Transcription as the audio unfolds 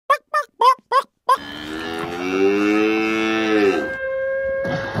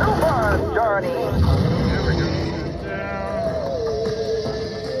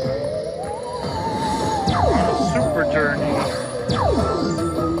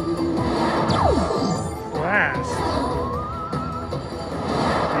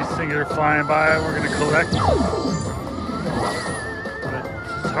flying by. We're going to collect. But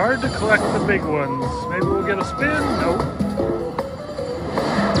it's hard to collect the big ones. Maybe we'll get a spin? Nope.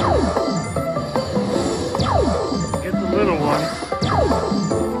 Get the little ones.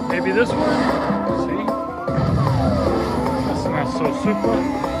 Maybe this one? See? That's not so super.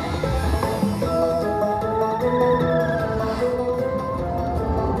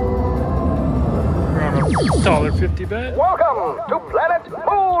 $1.50 bet. Welcome to Planet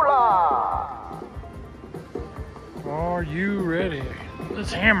Moolah. Are you ready?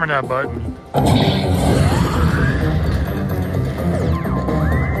 Let's hammer that button.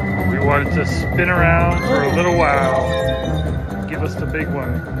 We want it to spin around for a little while. Give us the big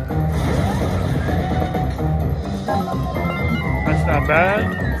one. That's not bad.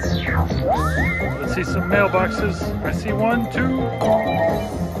 Let's see some mailboxes. I see 1, 2.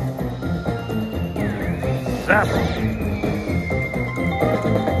 Zap.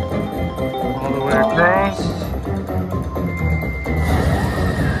 All the way across.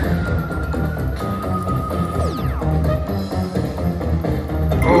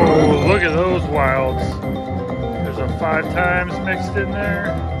 Oh, look at those wilds. There's a 5 times mixed in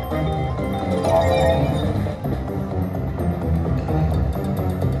there.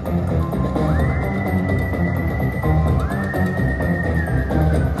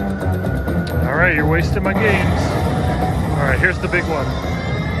 Alright, you're wasting my games. Alright, here's the big one.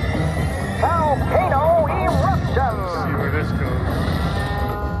 Volcano eruption. Let's see where this goes.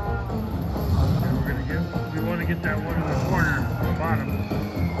 We want to get that one in the corner, the bottom.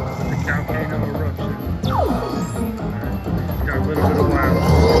 The volcano eruption. Alright, it's got a little bit of wild.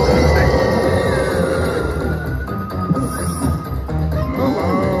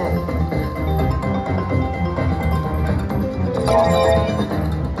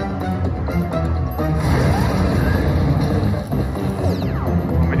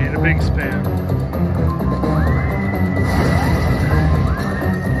 Big span.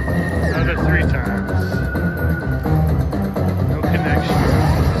 Another 3 times. No connection.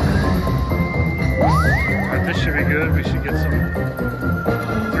 Alright, this should be good. We should get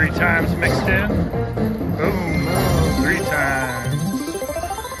some 3 times mixed in. Boom. 3 times.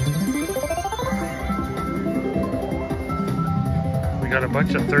 We got a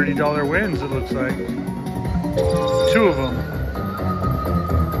bunch of $30 wins, it looks like. 2 of them.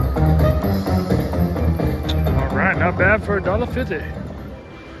 Alright, not bad for $1.50.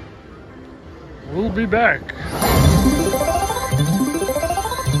 We'll be back.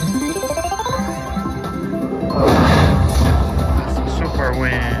 That's a super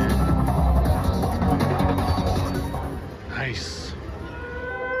win. Nice.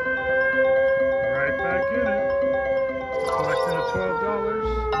 Right back in it. Collecting the $12.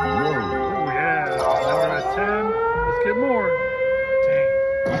 Oh yeah, now we're at 10. Let's get more. Dang.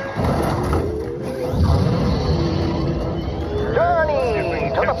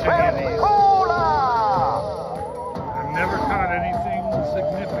 To the Planet Moolah! I've never caught anything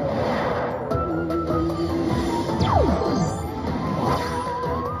significant.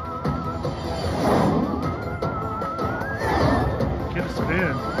 Get a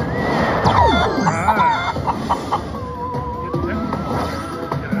spin. Ah.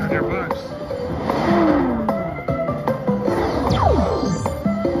 Get out of your box.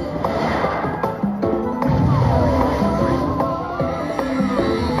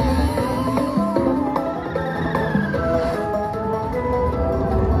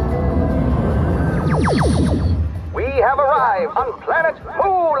 Have arrived on Planet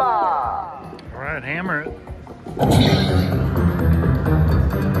Moolah! Alright, hammer it.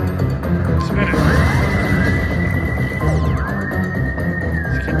 Spin it.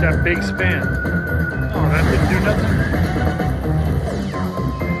 Let's get that big spin. Oh, that didn't do nothing.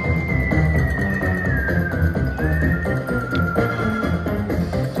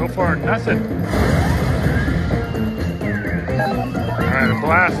 So far, nothing. Alright, a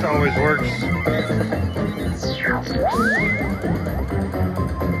blast always works.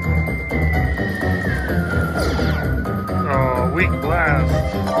 Oh, weak blast.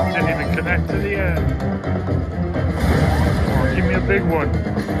 Didn't even connect to the end. Oh, give me a big one.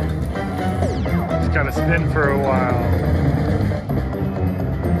 It's got to spin for a while.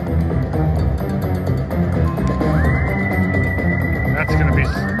 That's going to be...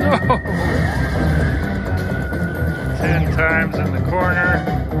 No! 10 times in the corner.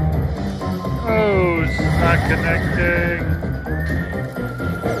 Oh, it's not connecting.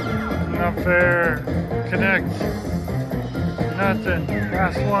 Not fair. Connect. Nothing.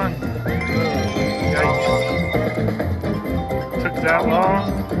 Last one. Yikes. Took that long.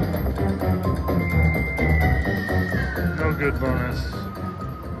 No good bonus.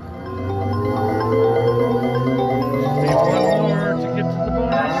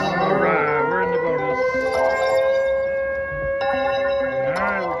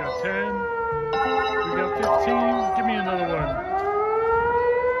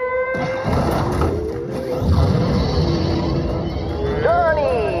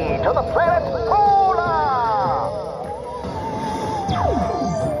 to the planet Moolah!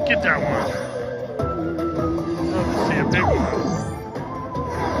 Get that one. Love to see a big one.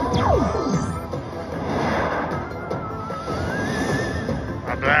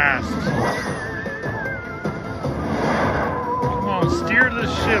 A blast. Come on, steer the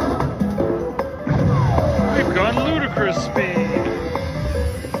ship. We've gone ludicrous speed.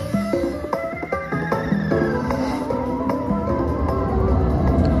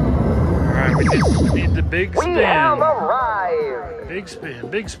 Alright, we need the big spin. We have arrived! Big spin,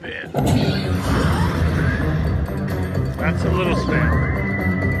 big spin. That's a little spin.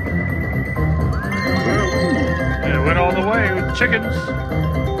 And it went all the way with chickens.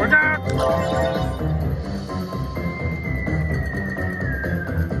 Look out!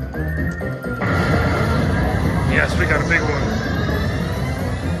 Yes, we got a big one.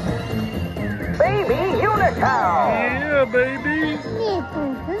 Baby unicow! Yeah, baby.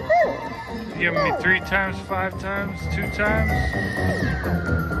 You give me 3 times, 5 times, 2 times?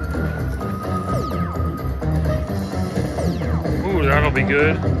 Ooh, that'll be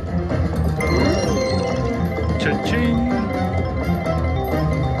good. Cha-ching.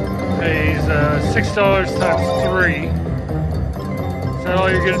 Pays $6 times 3. Is that all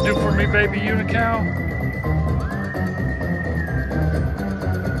you're gonna do for me, baby unicow?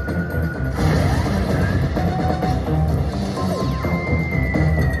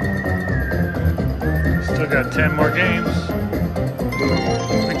 Still got 10 more games.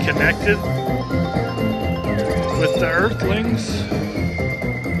 We connected with the Earthlings.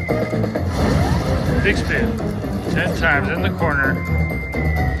 Big spin. 10 times in the corner.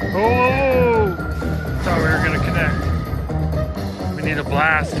 Oh! Thought we were gonna connect. We need a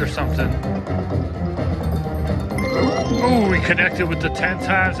blast or something. Oh, we connected with the 10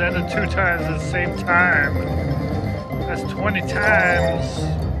 times and the 2 times at the same time. That's 20 times.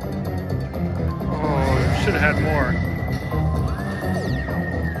 Oh, should have had more.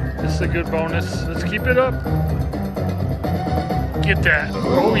 This is a good bonus. Let's keep it up. Get that.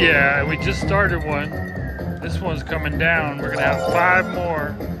 Oh yeah, we just started one. This one's coming down. We're gonna have 5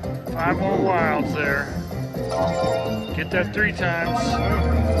 more. 5 more wilds there. Get that 3 times.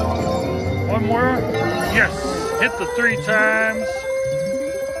 1 more. Yes. Hit the 3 times.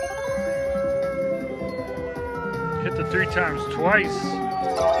 Hit the 3 times twice.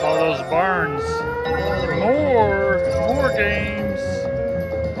 All those barns. More games.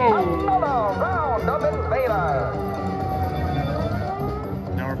 Oh. Another round of invaders!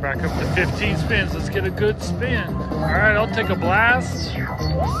 Now we're back up to 15 spins. Let's get a good spin. All right, I'll take a blast.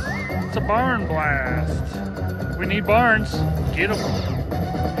 It's a barn blast. We need barns. Get them.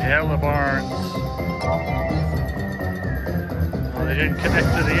 Hella barns. Oh, they didn't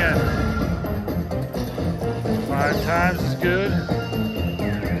connect to the end. 5 times is good.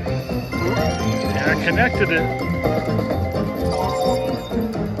 Yeah, I connected it.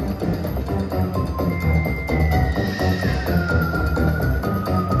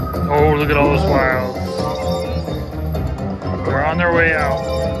 Oh, look at all those wilds. They're on their way out.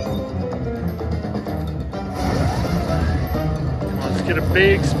 Let's get a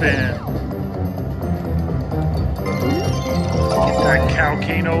big spin. Get that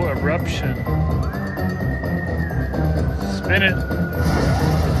volcano eruption. Spin it.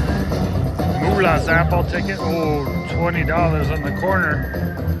 Moolah zap, I'll take it. Oh, $20 on the corner.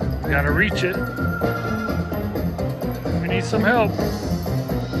 We gotta reach it. We need some help.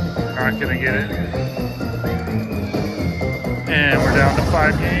 Not gonna get it. And we're down to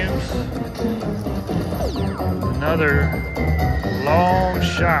 5 games. Another long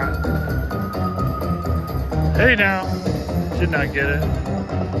shot. Hey now. Did not get it.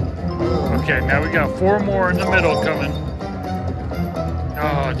 Okay, now we got 4 more in the middle coming.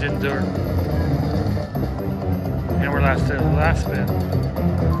 Oh, it didn't do it. And we're last spin.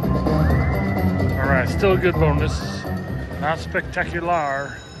 Alright, still a good bonus. Not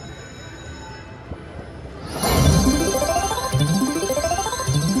spectacular.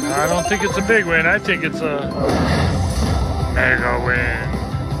 I don't think it's a big win. I think it's a mega win.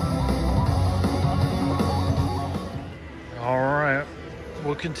 Alright,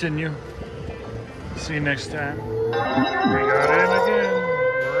 we'll continue. See you next time. We got in again.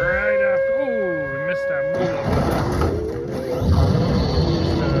 Right after. Oh, we missed that Moolah.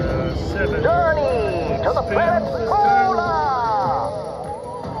 7. Journey to the planet Moolah!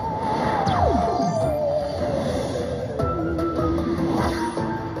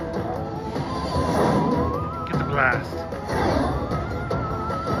 Get the blast.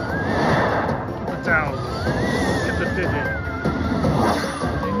 Get the towel. Get the fidget.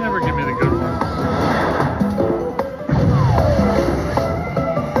 They never give me the good ones.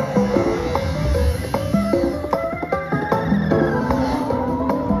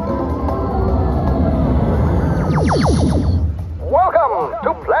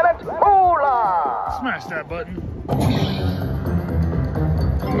 Smash that button.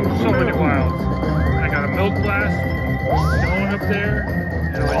 So many wilds. I got a milk blast going up there.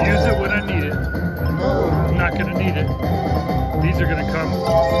 And I'll use it when I need it. I'm not going to need it. These are going to come.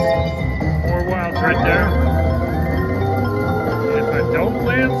 More wilds right there. If I don't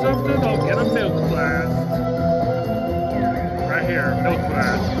land something, I'll get a milk blast. Right here, milk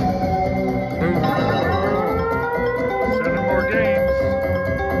blast. Boom. 7 more games.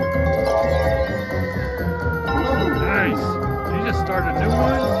 Nice. You just started a new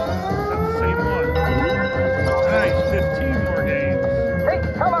one? That's the same one. Nice. 15 more games. Take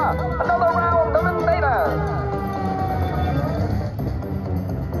cover! Another round of invaders!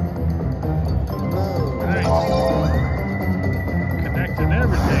 Nice. Connecting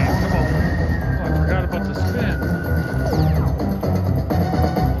everything. Come on. Oh, I forgot about the spin.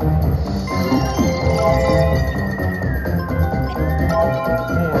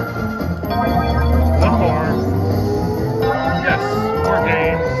 More. One more. Yes, more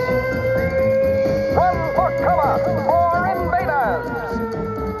games. Run for cover! More invaders!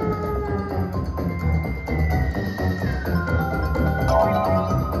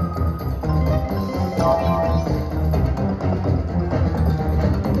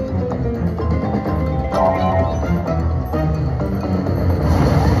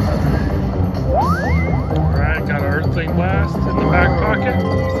 Alright, got an Earthling Blast in the back pocket.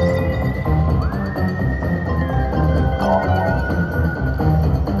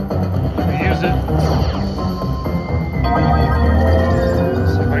 Use it.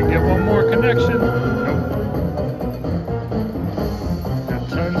 See if I can get one more connection. Nope. Got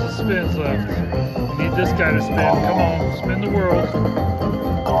tons of spins left. We need this guy to spin. Come on, spin the world.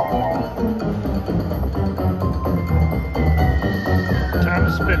 Time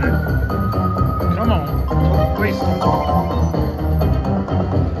to spin it. Come on, don't waste it.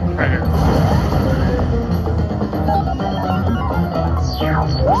 Right here.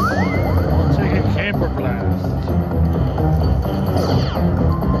 Take a camper blast.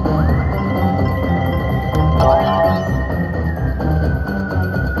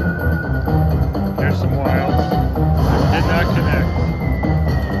 There's some wilds. Did not connect.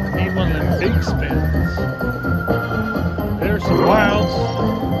 Need one of them big spins. There's some wilds.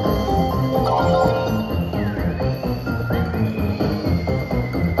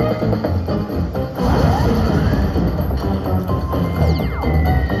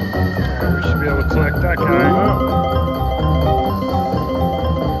 We should be able to collect that guy.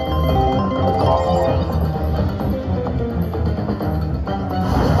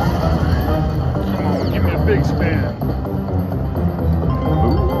 Come on, give me a big spin.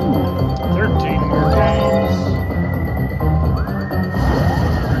 13 more games.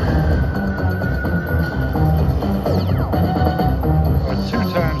 Oh, 2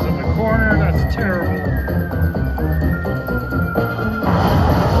 times in the corner, that's terrible.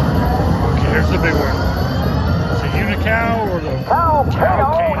 Here's the big one. It's a unicow or the Volcano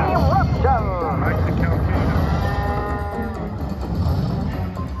cowcano. eruption! I like the cowcano.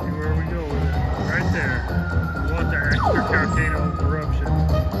 See where we go with it. Right there. We want that extra cowcano eruption.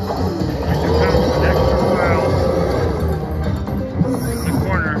 We do have an extra wild in the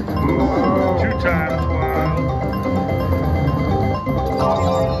corner. 2 times wild.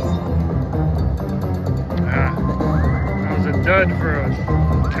 Ah, that was a dud for us.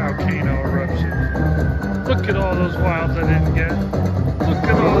 Volcano eruption. Look at all those wilds I didn't get. Look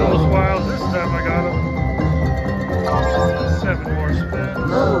at all those wilds. This time I got them. 7 more spins.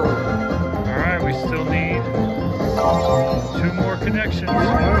 Alright, we still need 2 more connections.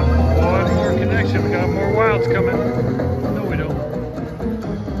 1 more connection. We got more wilds coming. No, we don't.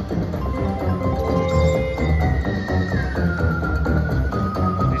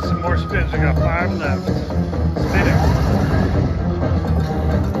 Need some more spins. We got 5 left. Spin it.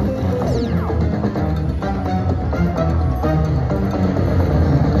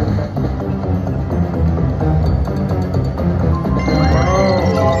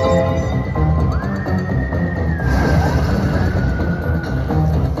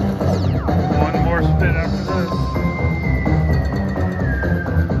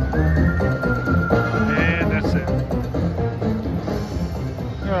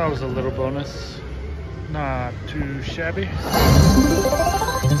 A little bonus. Not too shabby.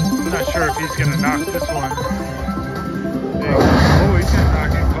 Not sure if he's gonna knock this one. Oh, he's gonna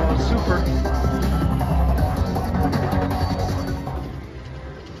knock it. Call it super.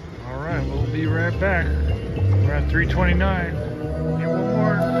 Alright, we'll be right back. We're at 329. Need one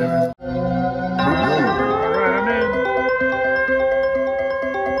more. Alright, I'm in.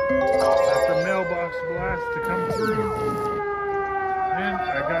 Got the mailbox blast to come through. And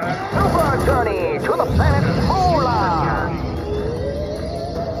I got Super journey to the planet Moolah.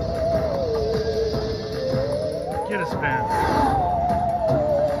 get a spin.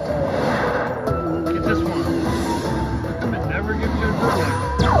 Get this one. It never gives you a good one.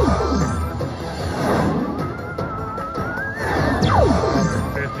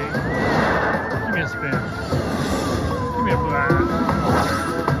 50. Give me a spin. Give me a blast.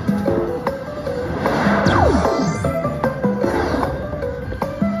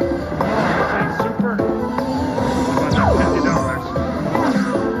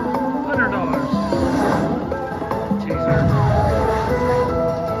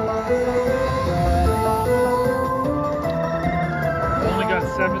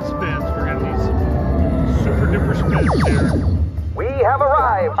 We have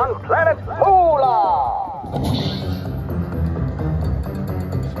arrived on planet Moolah.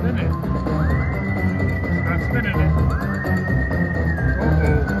 Spin it. It's not spinning it.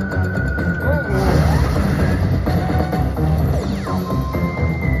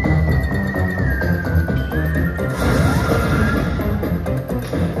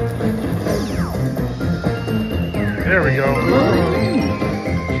 There we go.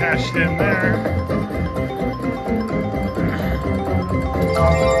 Cashed in there.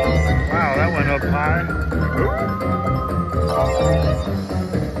 Wow, that went up high.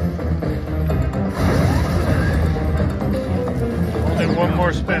 Only one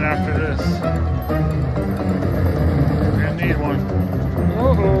more spin after this. We're gonna need one.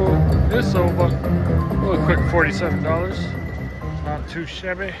 Oh, it's over. Oh, a quick $47. Not too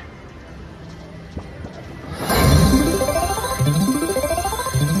shabby.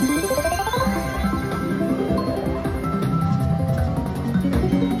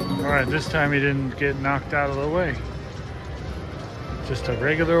 Alright, this time he didn't get knocked out of the way. Just a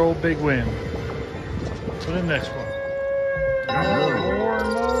regular old big win. To the next one. More and more.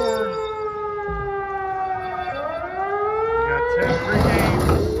 We got 10 free games.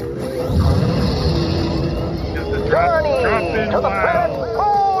 Got the drop in wild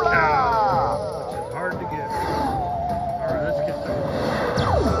cow, which is hard to get. Alright, let's get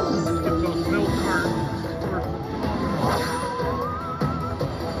those milk cartons.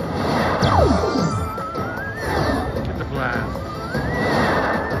 Get the blast.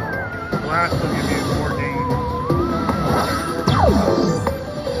 The blast will give you more games.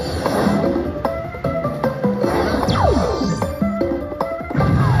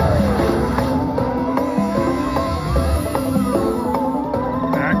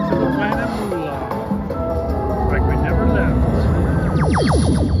 Back to the planet Moolah. Like we never left.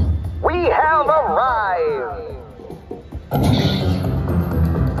 We have arrived.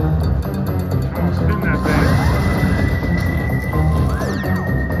 Come on, spin that thing.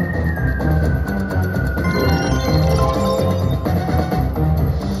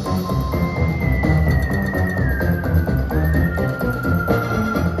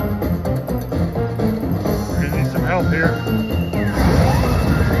 We're gonna need some help here.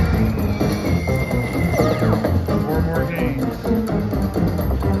 4 more games.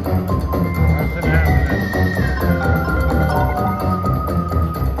 Nothing happening.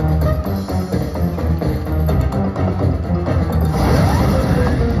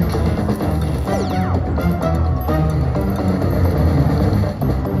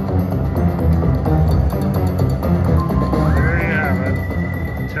 There you have it.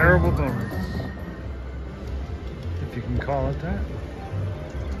 Terrible bonus. If you can call it that.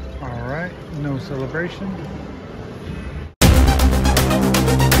 Alright, no celebration.